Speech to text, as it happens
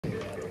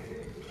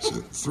So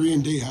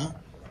 3-D, huh?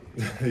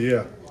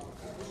 Yeah.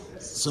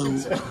 So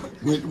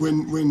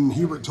when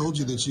Hubert told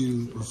you that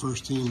you were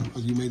first team,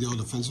 you made the all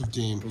defensive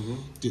team,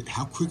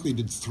 how quickly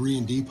did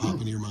 3-D pop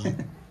into your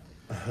mind?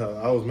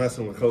 I was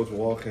messing with Coach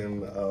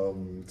walking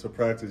to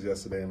practice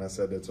yesterday, and I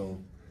said that to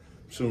him.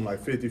 Shooting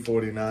like 50,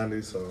 40,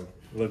 90, so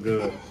look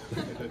good.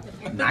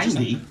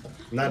 90?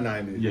 Not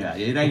 90. Yeah,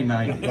 it ain't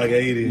 90. Like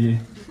 80. Yeah.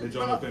 Did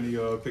y'all up any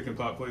pick and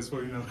pop plays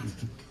for you now?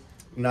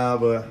 Nah,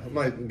 but I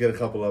might get a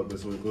couple up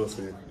this week. We'll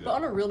see. But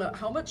on a real note,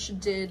 how much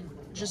did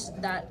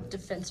just that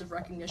defensive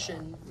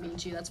recognition mean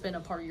to you? That's been a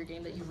part of your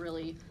game that you've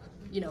really,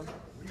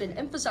 been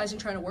emphasizing,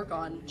 trying to work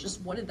on.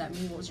 Just what did that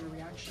mean? What was your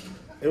reaction?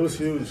 It was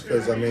huge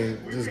because,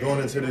 just going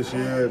into this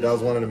year, that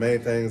was one of the main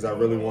things I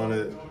really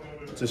wanted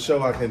to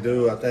show I can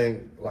do. I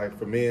think, like,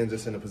 for me and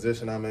just in the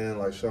position I'm in,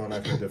 like, showing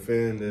I can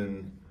defend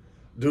and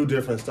do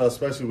different stuff,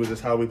 especially with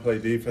just how we play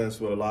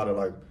defense with a lot of,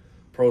 like,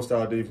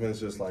 pro-style defense,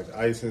 just, like,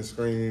 icing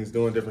screens,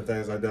 doing different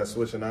things like that,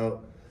 switching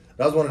out.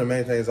 That was one of the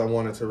main things I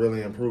wanted to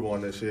really improve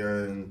on this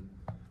year. And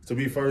to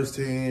be first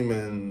team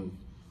and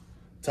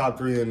top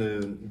 3 in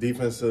the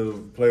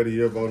defensive player of the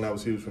year voting, that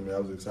was huge for me. I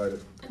was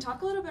excited. And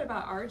talk a little bit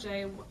about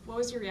RJ. What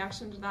was your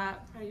reaction to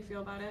that? How do you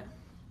feel about it?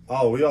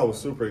 Oh, we all were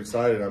super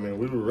excited.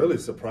 We were really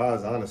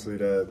surprised, honestly,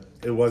 that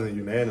it wasn't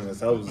unanimous.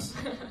 That was,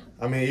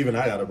 even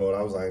I got a vote.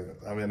 I was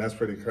like, that's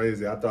pretty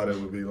crazy. I thought it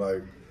would be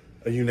like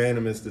a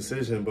unanimous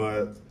decision.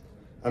 But,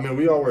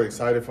 we all were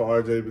excited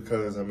for RJ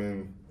because,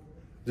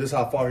 just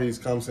how far he's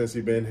come since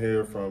he's been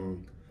here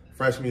from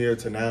freshman year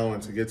to now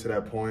and to get to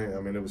that point,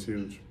 it was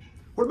huge.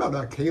 What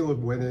about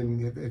Caleb winning?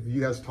 Have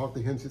you guys talked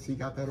to him since he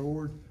got that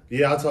award?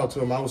 Yeah, I talked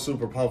to him. I was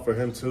super pumped for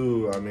him,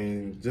 too.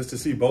 Just to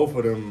see both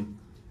of them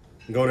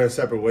go their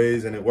separate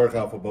ways and it work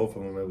out for both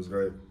of them, it was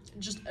great.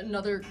 Just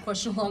another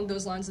question along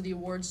those lines of the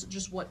awards.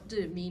 Just what did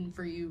it mean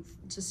for you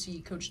to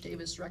see Coach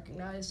Davis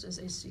recognized as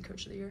ACC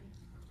Coach of the Year?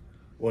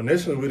 Well,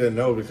 initially we didn't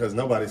know because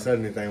nobody said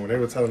anything. When they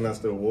were telling us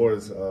the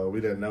awards, we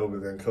didn't know,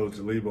 but then Coach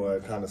Lebo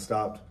had kind of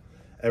stopped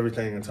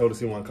everything and told us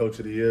he won Coach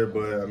of the Year.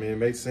 But, it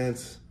makes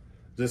sense.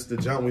 Just the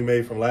jump we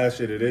made from last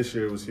year to this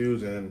year was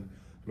huge, and,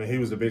 he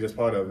was the biggest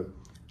part of it.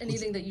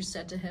 Anything that you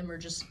said to him or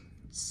just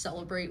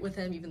celebrate with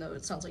him, even though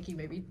it sounds like he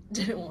maybe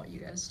didn't want you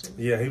guys to?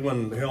 Yeah, he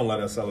don't let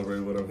us celebrate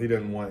with him. He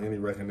didn't want any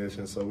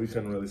recognition, so we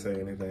couldn't really say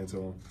anything to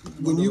him.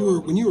 When you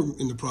were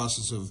in the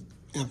process of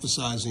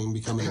emphasizing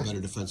becoming a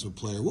better defensive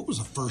player, what was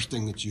the first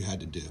thing that you had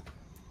to do?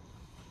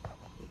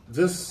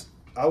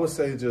 I would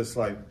say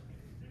like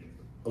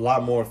a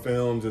lot more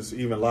film, just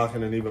even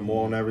locking in even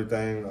more on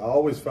everything. I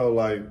always felt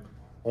like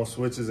on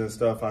switches and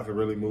stuff I could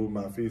really move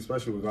my feet,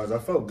 especially with guys. I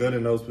felt good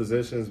in those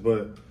positions,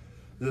 but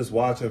just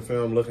watching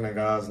film, looking at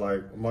guys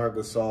like Marc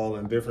Gasol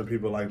and different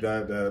people like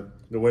that,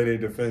 the way they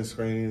defend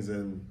screens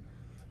and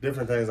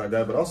different things like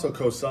that. But also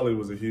Coach Sully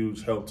was a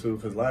huge help too,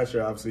 because last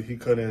year obviously he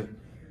couldn't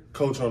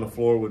coach on the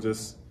floor with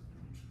just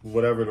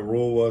whatever the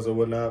rule was or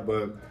whatnot.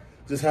 But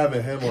just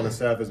having him on the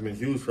staff has been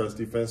huge for us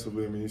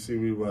defensively. You see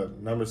we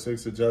number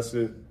 6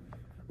 adjusted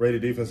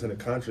rated defense in the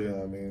country.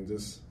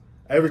 Just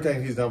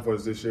everything he's done for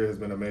us this year has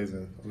been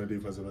amazing on the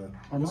defensive end.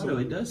 Armando,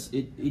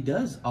 it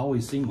does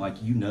always seem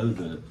like you know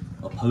the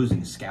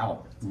opposing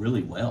scout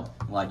really well.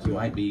 Like you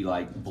might be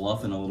like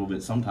bluffing a little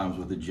bit sometimes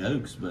with the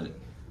jokes, but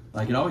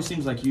like it always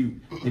seems like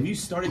have you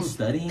started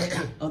studying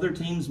other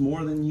teams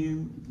more than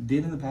you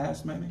did in the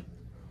past, maybe?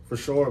 For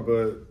sure,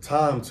 but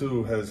time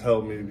too has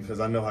helped me because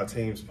I know how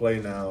teams play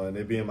now, and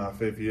it being my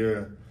 5th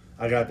year,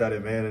 I got that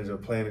advantage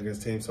of playing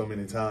against teams so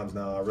many times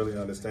now. I really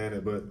understand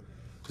it, but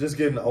just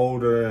getting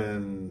older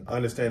and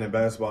understanding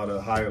basketball at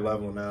a higher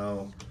level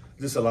now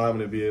just allowed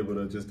me to be able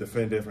to just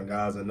defend different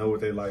guys and know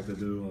what they like to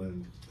do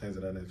and things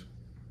of that nature.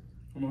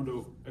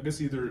 Armando, I guess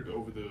either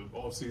over the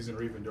off season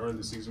or even during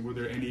the season, were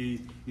there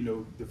any,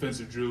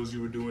 defensive drills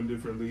you were doing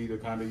differently to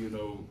kind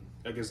of,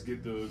 I guess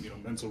get the,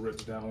 mental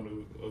reps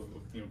down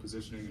of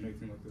positioning and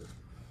anything like that?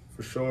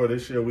 For sure.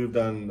 This year we've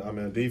done,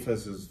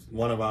 defense is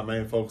one of our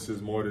main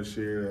focuses more this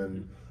year,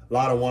 and a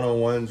lot of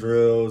one-on-one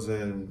drills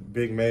and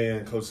Big May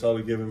and Coach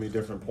Sully giving me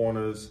different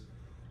pointers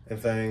and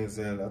things.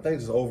 And I think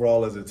just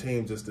overall as a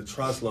team, just the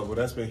trust level,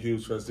 that's been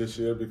huge for us this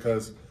year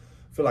because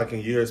I feel like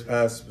in years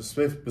past,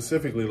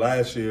 specifically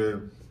last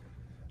year,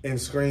 in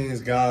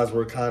screens, guys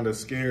were kind of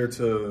scared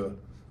to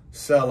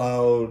sell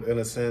out in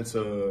a sense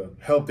of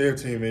help their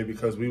teammate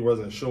because we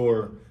wasn't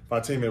sure if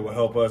our teammate would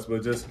help us.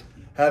 But just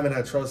having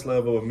that trust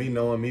level of me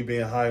knowing me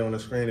being high on the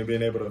screen and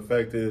being able to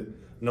affect it,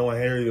 knowing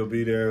Harry will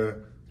be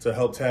there to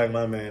help tag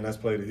my man, that's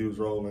played a huge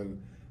role in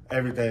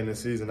everything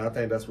this season. I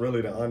think that's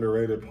really the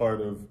underrated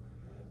part of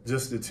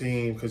just the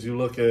team because you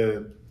look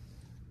at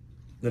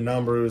the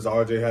numbers,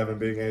 RJ having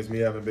big games, me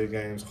having big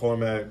games,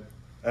 Cormac,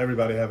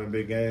 everybody having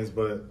big games,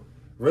 but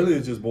really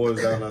it just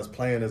boils down to us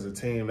playing as a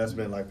team. That's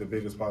been like the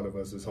biggest part of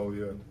us this whole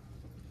year.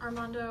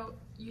 Armando,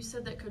 you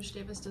said that Coach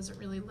Davis doesn't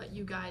really let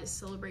you guys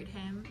celebrate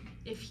him.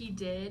 If he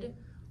did,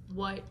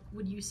 what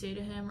would you say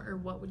to him or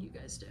what would you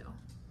guys do?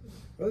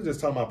 Really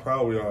just talking about how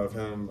proud we are of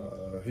him.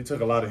 He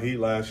took a lot of heat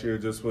last year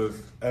just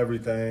with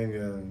everything,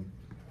 and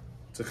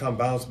to come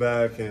bounce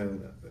back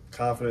and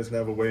confidence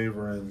never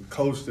waver, and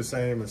coach the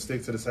same and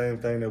stick to the same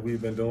thing that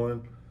we've been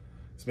doing,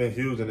 it's been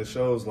huge. And it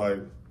shows, like,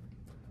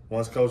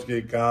 once coach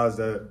get guys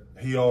that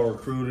he all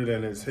recruited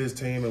and it's his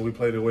team and we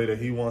play the way that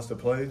he wants to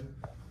play,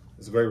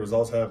 it's great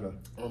results happening.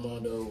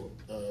 Armando,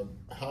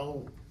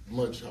 how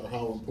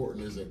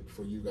important is it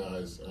for you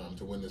guys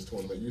to win this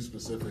tournament? You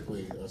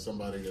specifically,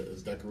 somebody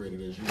as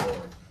decorated as you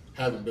are,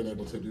 haven't been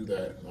able to do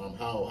that.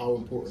 How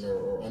important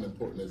or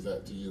unimportant is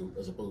that to you,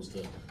 as opposed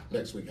to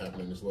next week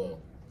happening as well?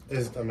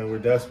 We're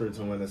desperate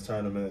to win this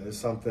tournament. It's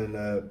something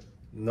that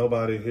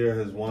nobody here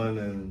has won,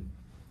 and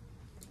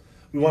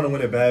we want to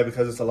win it bad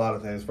because it's a lot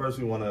of things. First,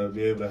 we want to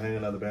be able to hang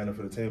another banner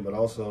for the team, but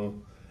also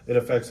it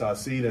affects our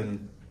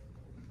seeding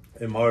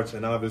in March,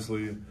 and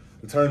obviously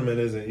the tournament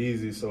isn't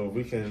easy, so if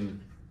we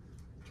can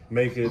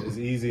make it as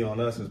easy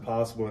on us as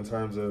possible in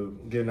terms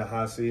of getting a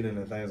high seeding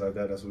and things like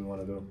that, that's what we want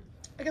to do.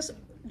 I guess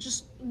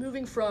just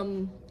moving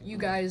from you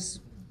guys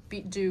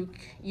beat Duke,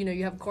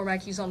 you have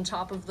Cormac, he's on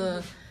top of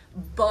the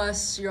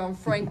bus, you're on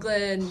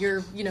Franklin,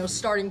 you're,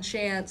 starting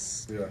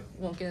Chance. Yeah.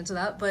 Won't get into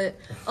that, but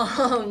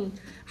how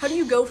do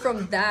you go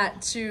from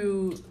that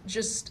to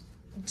just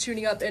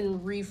tuning up and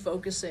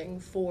refocusing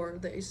for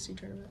the ACC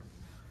tournament?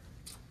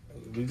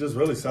 We just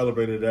really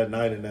celebrated that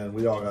night, and then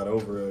we all got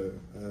over it.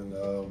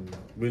 And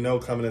we know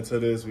coming into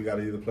this, we got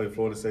to either play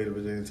Florida State or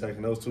Virginia Tech,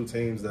 and those two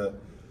teams that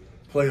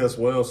play us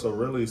well. So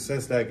really,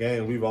 since that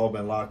game, we've all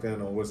been locked in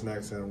on what's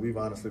next, and we've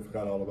honestly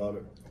forgot all about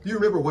it. Do you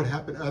remember what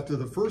happened after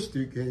the first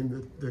Duke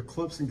game, the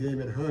Clemson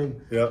game at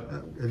home? Yep.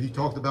 Have you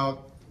talked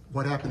about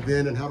what happened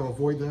then and how to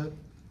avoid that?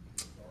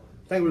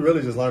 I think we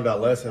really just learned our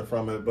lesson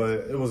from it,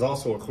 but it was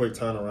also a quick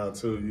turnaround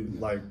too.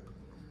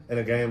 In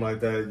a game like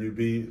that, you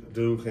beat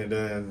Duke, and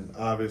then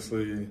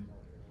obviously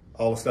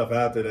all the stuff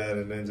after that,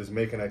 and then just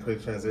making that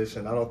quick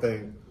transition. I don't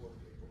think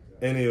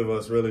any of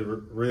us really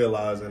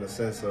realized in a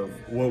sense of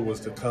what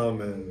was to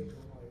come, and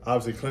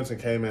obviously Clemson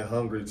came in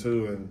hungry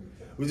too, and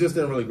we just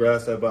didn't really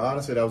grasp that. But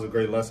honestly, that was a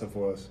great lesson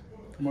for us.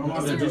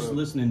 Armando, just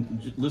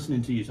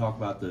listening to you talk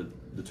about the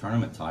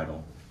tournament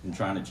title and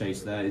trying to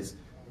chase that, is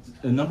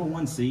the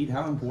 #1 seed.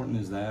 How important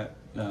is that,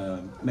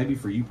 maybe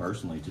for you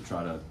personally, to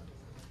try to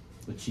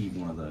achieve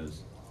one of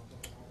those?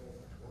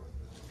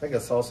 I think I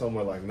saw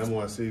somewhere like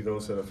 #1 seed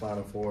goes to the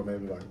Final Four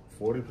maybe like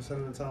 40%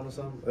 of the time or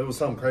something. It was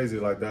something crazy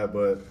like that,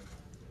 but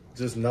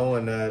just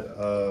knowing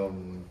that,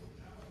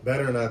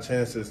 bettering our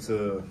chances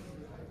to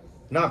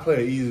not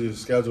play an easier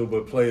schedule,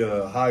 but play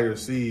a higher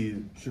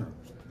seed, Sure,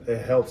 it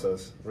helps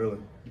us, really.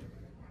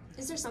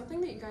 Is there something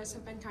that you guys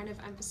have been kind of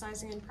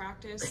emphasizing in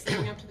practice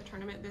leading up to the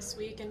tournament this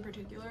week in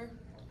particular?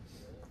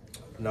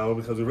 No,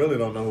 because we really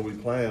don't know who we're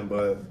playing,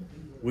 but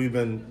we've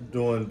been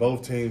doing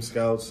both team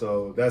scouts,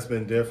 so that's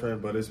been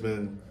different, but it's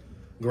been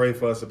great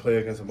for us to play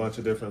against a bunch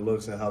of different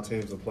looks and how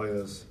teams will play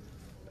us.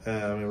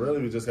 And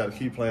really, we just got to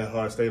keep playing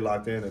hard, stay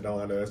locked in, and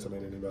don't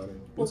underestimate anybody.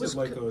 What's it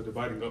like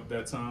dividing up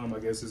that time? I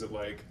guess, is it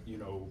like,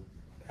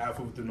 half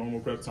of the normal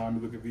prep time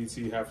to look at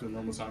VT, half of the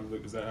normal time to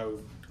look? Is that how it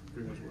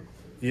pretty much works?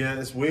 Yeah,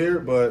 it's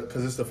weird, but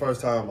because it's the first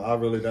time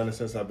I've really done it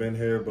since I've been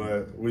here,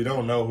 but we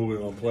don't know who we're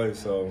going to play,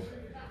 so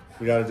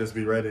we got to just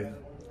be ready. Can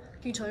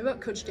you tell me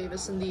about Coach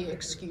Davis and the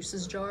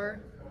excuses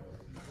jar?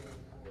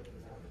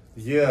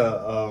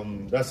 Yeah,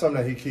 that's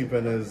something that he keeps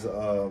in his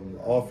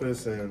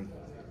office, and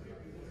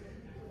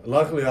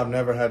luckily I've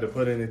never had to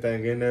put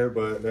anything in there,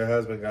 but there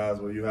has been guys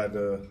where you had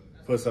to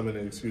put something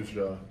in the excuse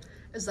jar.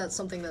 Is that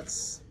something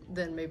that's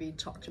then maybe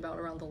talked about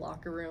around the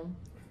locker room?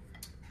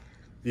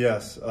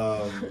 Yes,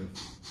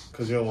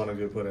 because you don't want to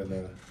get put in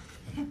there.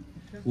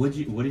 What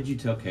did you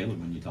tell Caleb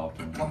when you talked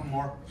to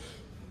him?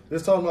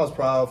 Just told him I was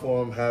proud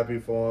for him, happy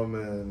for him,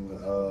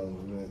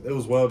 and it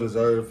was well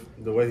deserved.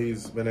 The way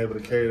he's been able to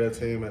carry that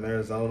team in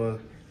Arizona,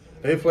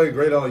 they played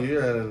great all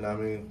year,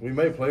 and we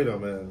may play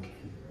them, and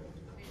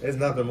it's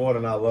nothing more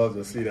than I love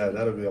to see that.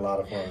 That'll be a lot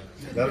of fun.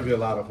 That'll be a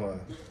lot of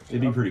fun.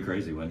 It'd be pretty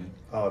crazy, wouldn't it?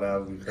 Oh, that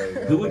would be crazy.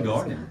 Who would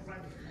guard him?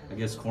 I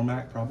guess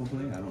Cormac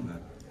probably. I don't know.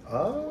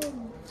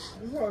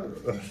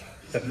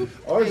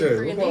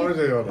 RJ, we'll put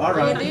RJ on. All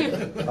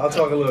right. I'll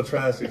talk a little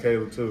trash to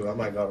Caleb too. I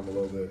might guard him a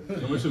little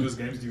bit. How much of his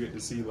games do you get to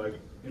see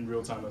in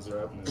real time as they're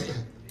happening?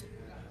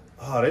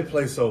 Oh, they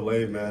play so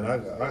late, man.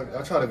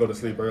 I try to go to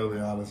sleep early,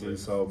 honestly.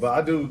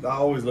 But I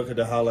always look at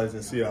the highlights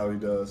and see how he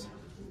does.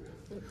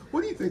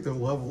 What do you think the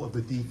level of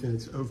the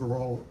defense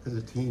overall as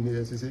a team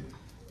is? Is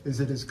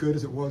it as good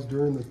as it was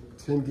during the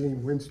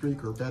 10-game win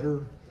streak or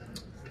better?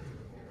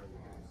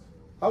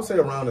 I would say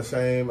around the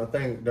same. I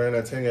think during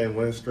that 10-game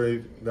win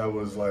streak, that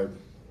was like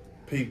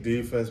peak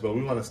defense, but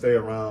we want to stay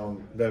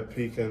around that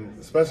peak, and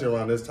especially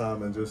around this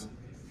time, and just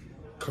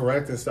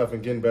correcting stuff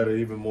and getting better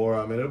even more.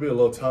 I mean, it'll be a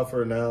little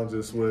tougher now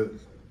just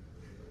with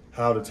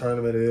how the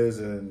tournament is,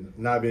 and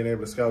not being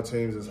able to scout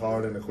teams is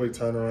hard and a quick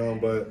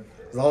turnaround, but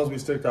as long as we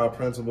stick to our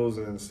principles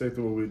and stick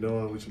to what we're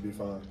doing, we should be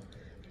fine.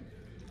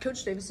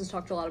 Coach Davis has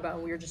talked a lot about,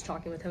 and we were just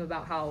talking with him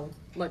about how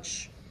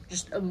much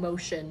just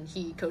emotion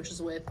he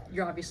coaches with.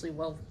 You're obviously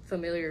well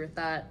familiar with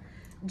that.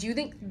 Do you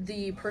think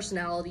the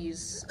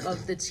personalities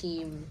of the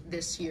team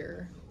this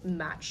year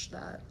match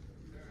that?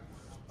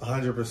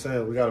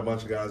 100%. We got a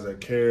bunch of guys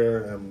that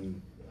care,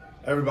 and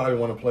everybody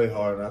want to play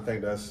hard. And I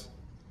think that's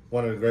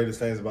one of the greatest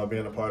things about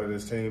being a part of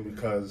this team,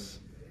 because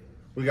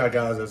we got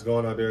guys that's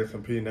going out there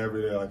competing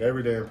every day. Like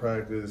every day in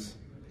practice,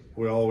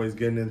 we're always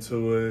getting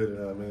into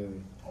it. I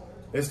mean,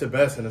 it's the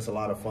best, and it's a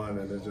lot of fun,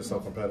 and it's just so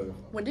competitive.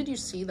 When did you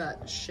see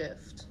that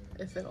shift,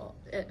 if at all,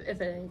 if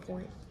at any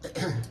point?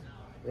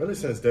 Really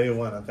since day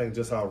one. I think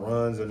just our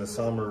runs in the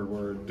summer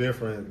were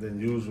different than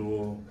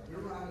usual.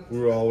 We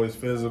were always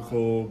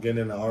physical,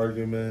 getting into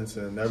arguments,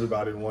 and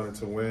everybody wanted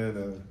to win.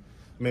 And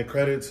I mean,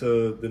 credit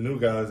to the new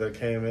guys that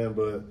came in,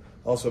 but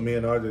also me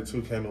and RJ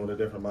too came in with a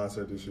different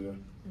mindset this year.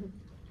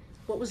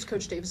 What was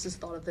Coach Davis's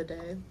thought of the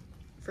day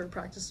for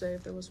practice day,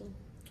 if there was one?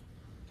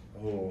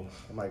 Oh,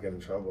 I might get in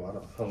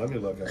trouble. Let me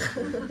look at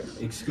it.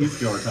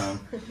 Excuse your time.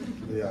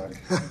 Yeah.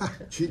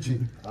 Gigi.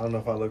 I don't know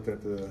if I looked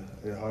at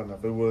it hard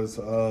enough. It was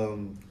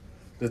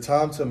the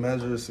time to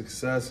measure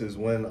success is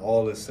when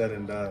all is said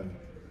and done,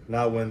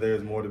 not when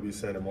there's more to be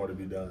said and more to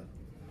be done.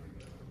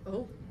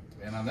 Oh.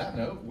 And on that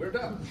note, we're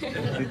done. Thank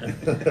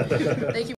you.